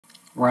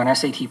We're on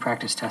SAT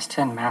Practice Test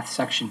 10, Math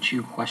Section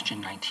 2, Question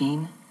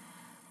 19.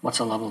 What's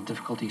a level of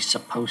difficulty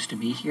supposed to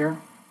be here?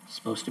 It's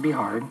supposed to be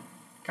hard.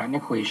 Got an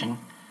equation.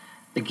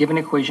 The given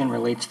equation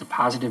relates the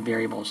positive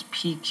variables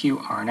P, Q,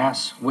 R, and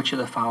S. Which of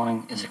the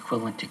following is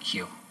equivalent to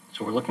Q?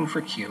 So we're looking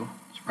for Q.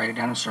 Let's write it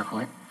down and circle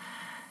it.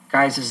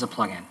 Guys, this is a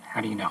plug-in.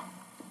 How do you know?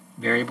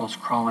 Variables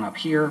crawling up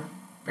here,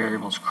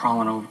 variables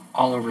crawling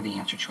all over the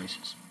answer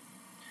choices.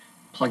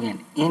 Plug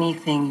in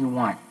anything you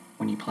want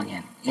when you plug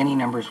in. Any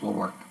numbers will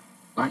work,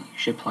 but you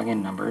should plug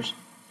in numbers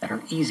that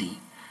are easy.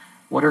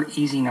 What are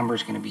easy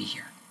numbers going to be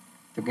here?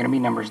 They're going to be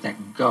numbers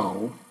that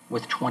go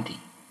with 20.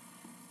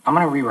 I'm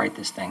going to rewrite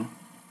this thing.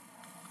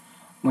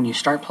 When you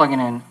start plugging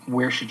in,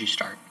 where should you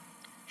start?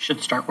 You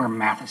should start where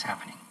math is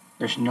happening.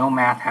 There's no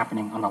math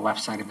happening on the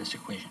left side of this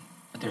equation,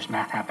 but there's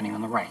math happening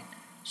on the right.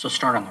 So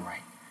start on the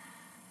right.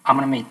 I'm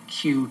going to make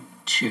Q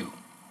 2.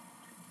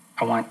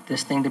 I want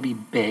this thing to be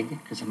big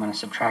because I'm going to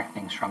subtract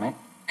things from it,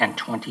 and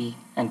 20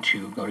 and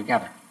 2 go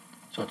together.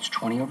 So it's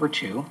 20 over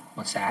 2.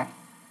 What's that?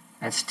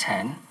 That's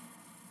 10.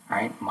 All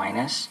right,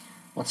 minus,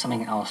 what's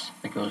something else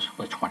that goes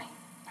with 20?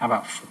 How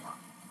about 4?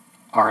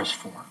 R is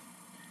 4.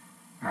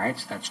 All right,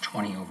 so that's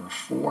 20 over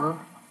 4,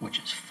 which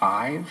is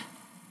 5.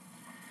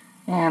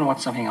 And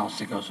what's something else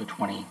that goes with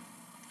 20?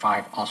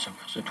 5 also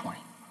goes with 20.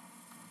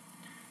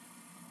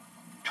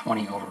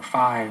 20 over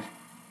 5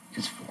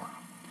 is 4.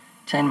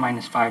 10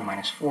 minus 5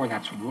 minus 4,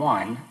 that's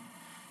 1.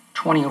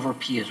 20 over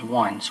P is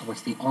 1, so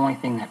what's the only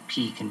thing that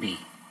P can be?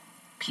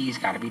 P's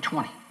got to be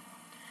 20.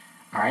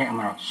 All right, I'm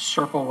going to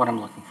circle what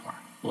I'm looking for.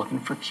 Looking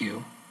for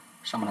Q,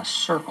 so I'm going to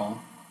circle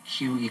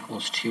Q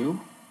equals 2,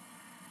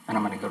 and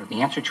I'm going to go to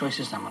the answer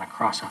choices, and I'm going to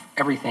cross off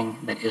everything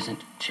that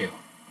isn't 2.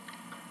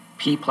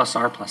 P plus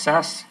R plus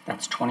S,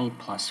 that's 20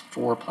 plus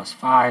 4 plus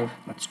 5,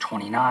 that's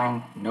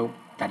 29. Nope,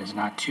 that is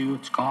not 2,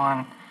 it's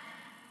gone.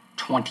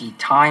 20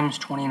 times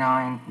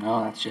 29,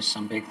 no, that's just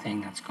some big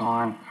thing that's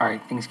gone. All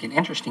right, things get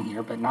interesting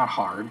here, but not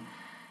hard.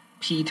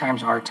 P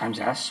times R times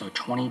S, so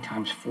 20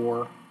 times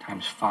 4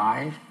 times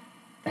 5,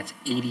 that's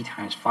 80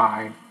 times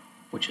 5,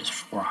 which is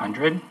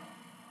 400,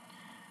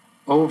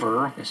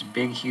 over this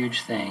big,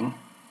 huge thing,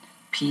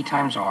 P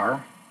times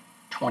R,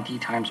 20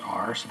 times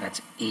R, so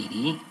that's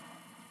 80,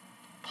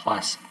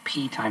 plus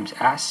P times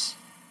S,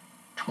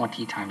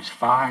 20 times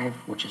 5,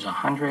 which is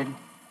 100,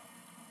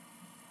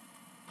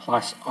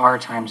 plus R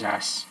times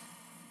S,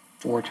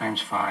 4 times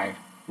 5,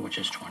 which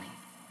is 20.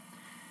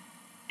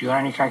 Do it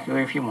on your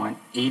calculator if you want.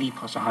 80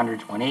 plus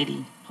 100 is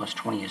 180, plus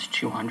 20 is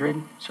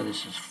 200, so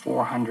this is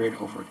 400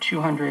 over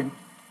 200.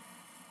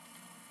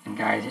 And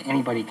guys,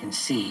 anybody can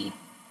see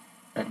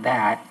that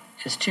that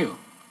is 2.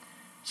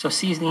 So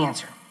C is the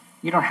answer.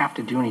 You don't have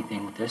to do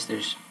anything with this.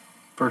 There's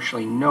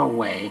virtually no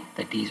way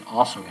that D is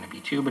also going to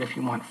be 2, but if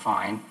you want,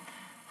 fine.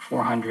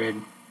 400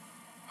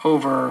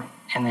 over,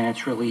 and then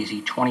it's real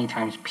easy, 20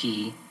 times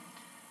P,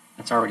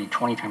 that's already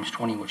 20 times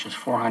 20, which is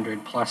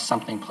 400, plus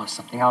something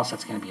else,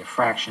 that's going to be a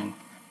fraction.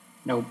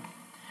 Nope.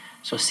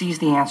 So C is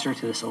the answer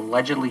to this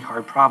allegedly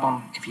hard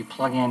problem. If you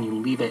plug in, you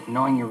leave it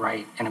knowing you're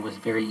right, and it was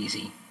very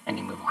easy, and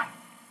you move on.